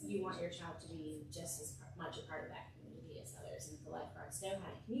because you want your child to be just as much a part of that community as others. And if the lifeguards know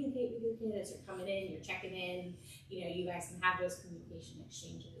how to communicate with your kids, you're coming in, you're checking in, you guys can have those communication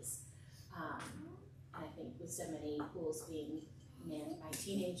exchanges. And I think with so many pools being manned by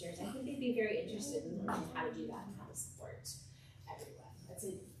teenagers, I think they'd be very interested in learning how to do that and how to support everyone. That's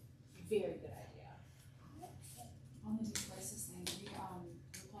a very good idea. On the New Places thing, we're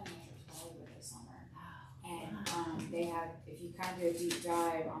planning a trip to Hollywood this summer. And they have, if you kind of do a deep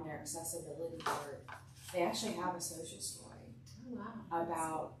dive on their accessibility part, they actually have a social story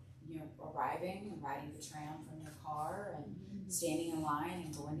about, arriving and riding the tram from your car and standing in line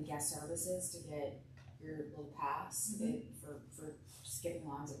and going to guest services to get, your little pass for skipping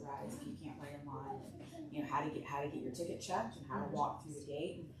lines at rides if you can't wait in line. You know, how to get your ticket checked and how to walk through the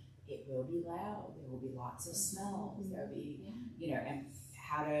gate. It will be loud. There will be lots of smells. There'll be, you know, and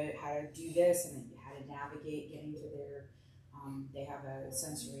how to do this and how to navigate getting to their. They have a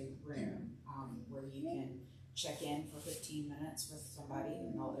sensory room where you can check in for 15 minutes with somebody,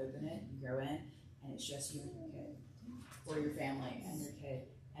 and they'll open it. You go in, and it's just you and your kid, or your family and your kid,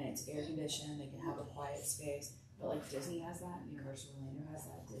 and it's air conditioned. They can have a quiet space. But like Disney has that, Universal Orlando has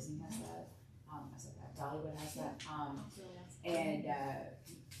that, Disney has that. I said that. Dollywood has that. And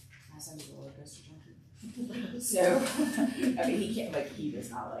my son's a roller coaster junkie. So, I mean, he does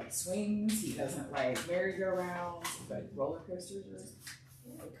not like swings, he doesn't like merry-go-rounds, but roller coasters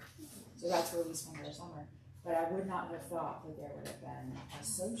are like, so that's where we spend our summer. But I would not have thought that there would have been a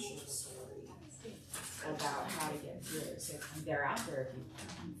social story about how to get through it. So they're out there if you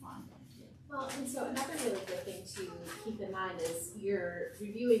can find them. Well, and so another really good thing to keep in mind is you're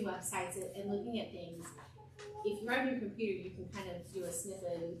reviewing websites and looking at things. If you're on your computer, you can kind of do a snip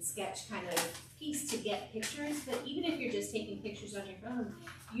and sketch kind of piece to get pictures, but even if you're just taking pictures on your phone,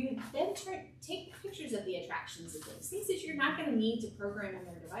 you then take pictures of the attractions and things that you're not going to need to program on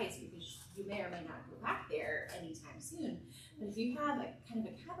your device because you may or may not go back there anytime soon. But if you have a kind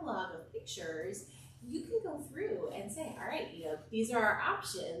of a catalog of pictures, you can go through and say, all right, you know, these are our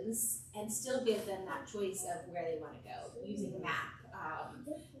options, and still give them that choice of where they want to go using a map.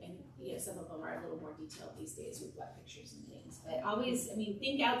 And you know, some of them are a little more detailed these days with what pictures and things. But always, I mean,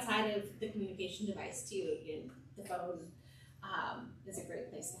 think outside of the communication device too. You know, the phone is a great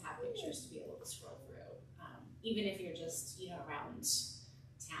place to have pictures to be able to scroll through, even if you're just, you know, around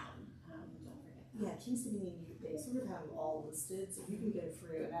town. Don't forget that. Yeah, Kingston, they sort of have them all listed, so you can go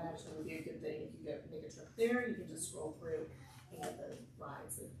through, and that actually would be a good thing. If you go make a trip there, you can just scroll through and get the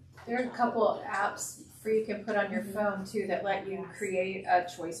rides. There are a couple of apps you can put on your phone too that let you create a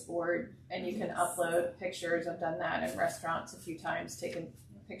choice board, and you can upload pictures. I've done that in restaurants a few times, taken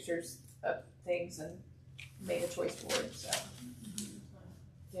pictures of things and made a choice board. So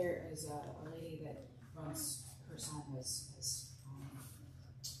there is a lady that runs, her son has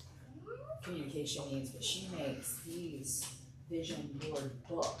communication needs, but she makes these vision board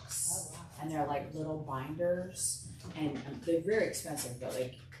books, and they're like little binders, and they're very expensive, but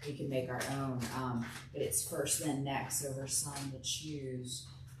like we can make our own. But it's first then next, so her son would choose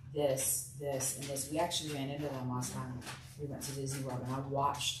this, and this. We actually ran into them last time we went to Disney World, and I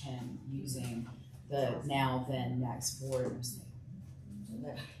watched him using the now then next board.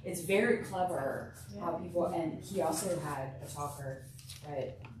 It's very clever how people, and he also had a talker,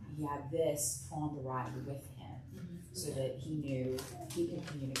 but he had this on the ride with him, so that he knew he could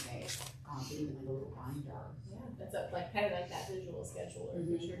communicate, but even like a little binder. Yeah, that's like kind of like that visual schedule or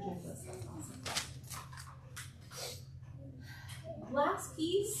visual checklist. That's awesome. Last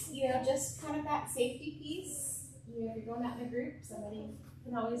piece, you know, just kind of that safety piece. You know, if you're going out in a group, somebody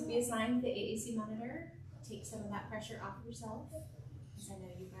can always be assigned the AAC monitor. Take some of that pressure off of yourself. Because I know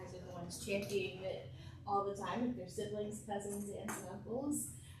you guys are the ones championing it all the time with their siblings, cousins, aunts, and uncles.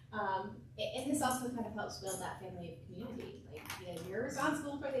 And this also kind of helps build that family of community. Like, you know, you're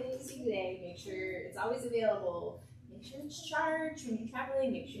responsible for the AAC today. Make sure it's always available. Make sure it's charged when you're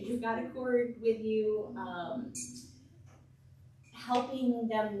traveling. Make sure you've got a cord with you. Helping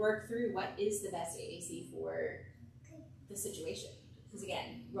them work through what is the best AAC for the situation. Because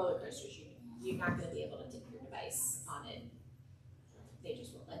again, roller coasters, you're not going to be able to take your device on it. They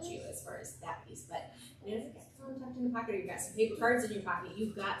just won't let you as far as that piece. But you know, if you've got the phone tucked in the pocket, or you've got some paper cards in your pocket,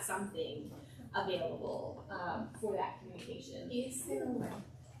 you've got something available for that communication. Is there a way?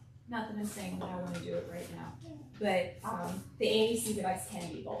 Not that I'm saying that I want to do it right now, but the AAC device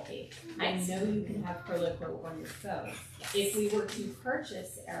can be bulky. Yes. I know you can have Proloquo on your phone. Yes. If we were to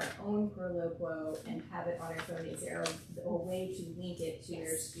purchase our own Proloquo and have it on our phone, is there a way to link it to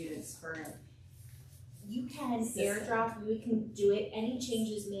your students' current? You can airdrop, we can do it. Any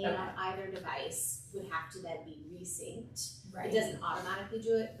changes made on either device would have to then be resynced. Right. It doesn't automatically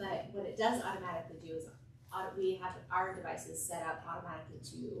do it, but what it does automatically do is we have our devices set up automatically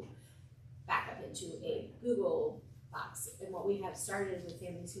to back up into a Google box. And what we have started with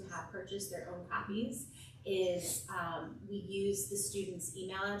families who have purchased their own copies is we use the student's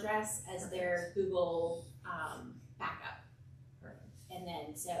email address as their Google backup. Perfect. And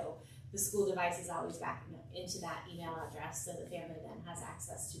then so the school device is always backing up into that email address, so the family then has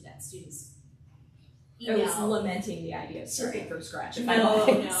access to that student's email. I was lamenting the idea of starting from scratch. No,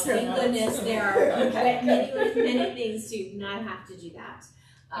 thank goodness there are many things to not have to do that.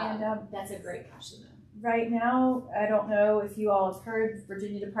 And that's a great question though. right now, I don't know if you all have heard,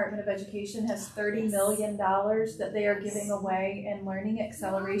 Virginia Department of Education has $30 million that they are giving away in learning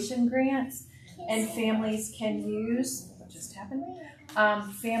acceleration grants, and families can use, what just happened?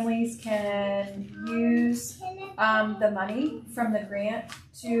 Families can use the money from the grant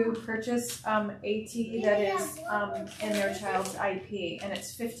to purchase AT that is in their child's IP, and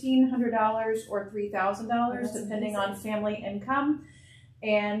it's $1,500 or $3,000 depending on family income.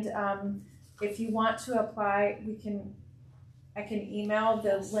 And if you want to apply, I can email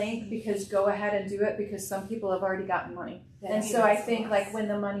the link, because go ahead and do it, because some people have already gotten money. And so I think like when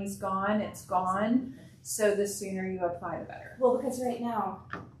the money's gone, it's gone. So the sooner you apply, the better. Well, because right now,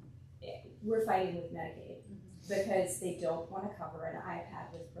 we're fighting with Medicaid because they don't want to cover an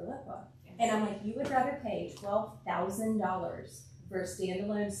iPad with Proliqua. And I'm like, you would rather pay $12,000 for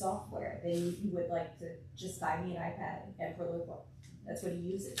standalone software than you would like to just buy me an iPad and Proliqua. That's what he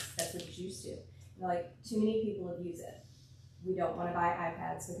uses. That's what he's used to. And like, too many people have used it. We don't want to buy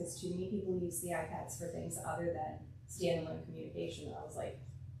iPads because too many people use the iPads for things other than standalone communication. And I was like,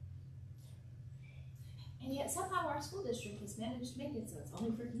 and yet somehow our school district has managed to make it so it's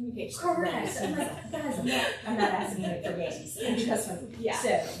only for communication. correct. I'm like, guys, I'm not asking you for games. Just yeah.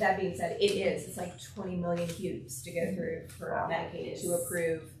 So that being said, it's like 20 million cubes to go through for Medicaid to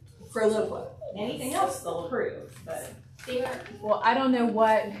approve Proliqua. Anything else they'll approve, but well, I don't know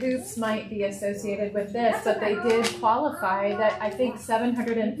what hoops might be associated with this, but they did qualify that I think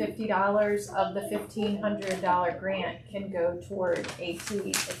 $750 of the $1,500 grant can go toward AT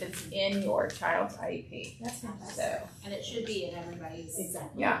if it's in your child's IEP. That's fantastic. So, and it should be in everybody's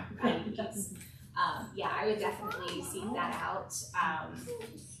yeah. IEPs. Yeah, I would definitely seek that out.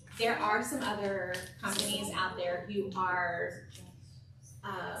 There are some other companies out there who are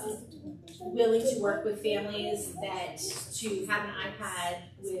willing to work with families that to have an iPad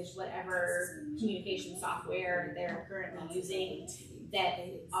with whatever communication software they're currently using, that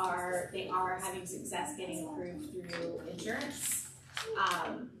they are having success getting approved through insurance.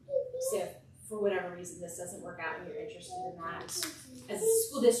 So if for whatever reason this doesn't work out and you're interested in that, as a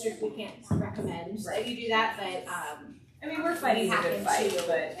school district we can't recommend that you do that, but I mean, we're fighting a good fight,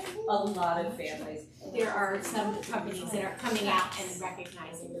 but a lot of families. There are some companies that are coming out and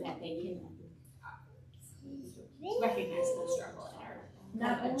recognizing that they can recognize the struggle and are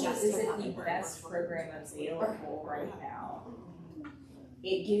not only is it the best program available right now,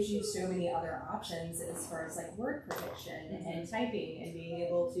 it gives you so many other options as far as like word prediction and typing and being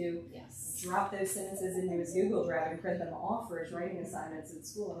able to drop those sentences into his Google Drive and print them off for his writing assignments in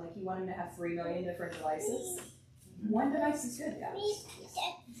school. And like, you want him to have 3 million different devices. One device is good, guys.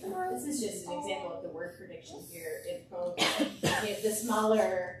 This is just an example of the word prediction here in Chrome. The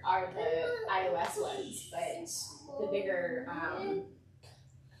smaller are the iOS ones, but the bigger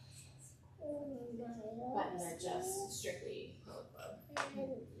buttons are just strictly Chrome.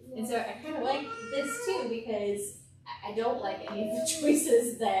 And so I kind of like this too, because I don't like any of the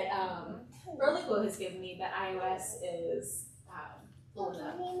choices that Proliqua has given me, but iOS is full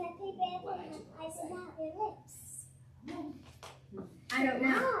enough. What I do. I don't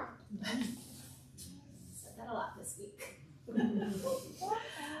know. Said that a lot this week.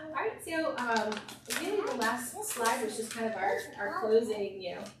 Alright, so really the last slide was just kind of our closing,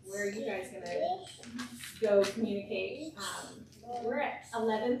 where are you guys gonna go communicate? We're at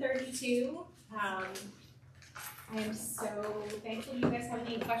 11:32. I am so thankful you guys have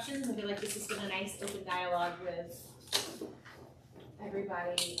any questions. I feel like this has been a nice open dialogue with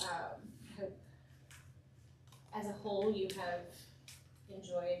everybody. I hope as a whole you have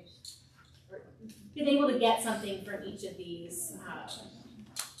enjoyed or been able to get something from each of these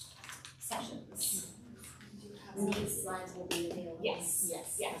sessions. And these slides will be available. Yes,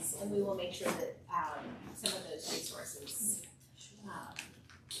 and we will make sure that some of those resources.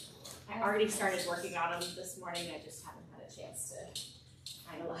 I already started working on them this morning. I just haven't had a chance to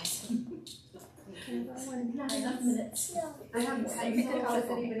finalize them. Not enough minutes. I have one. You can call if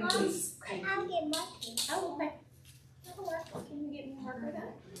anybody needs. I'll get marker. Oh, okay. Can you get me a marker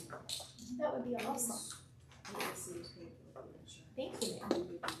then? That would be awesome. Thank you.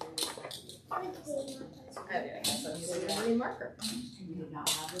 Okay, so you need a green marker. We did not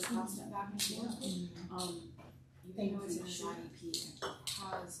have this constant back and forth. You know, it's an IEP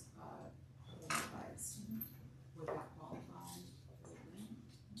has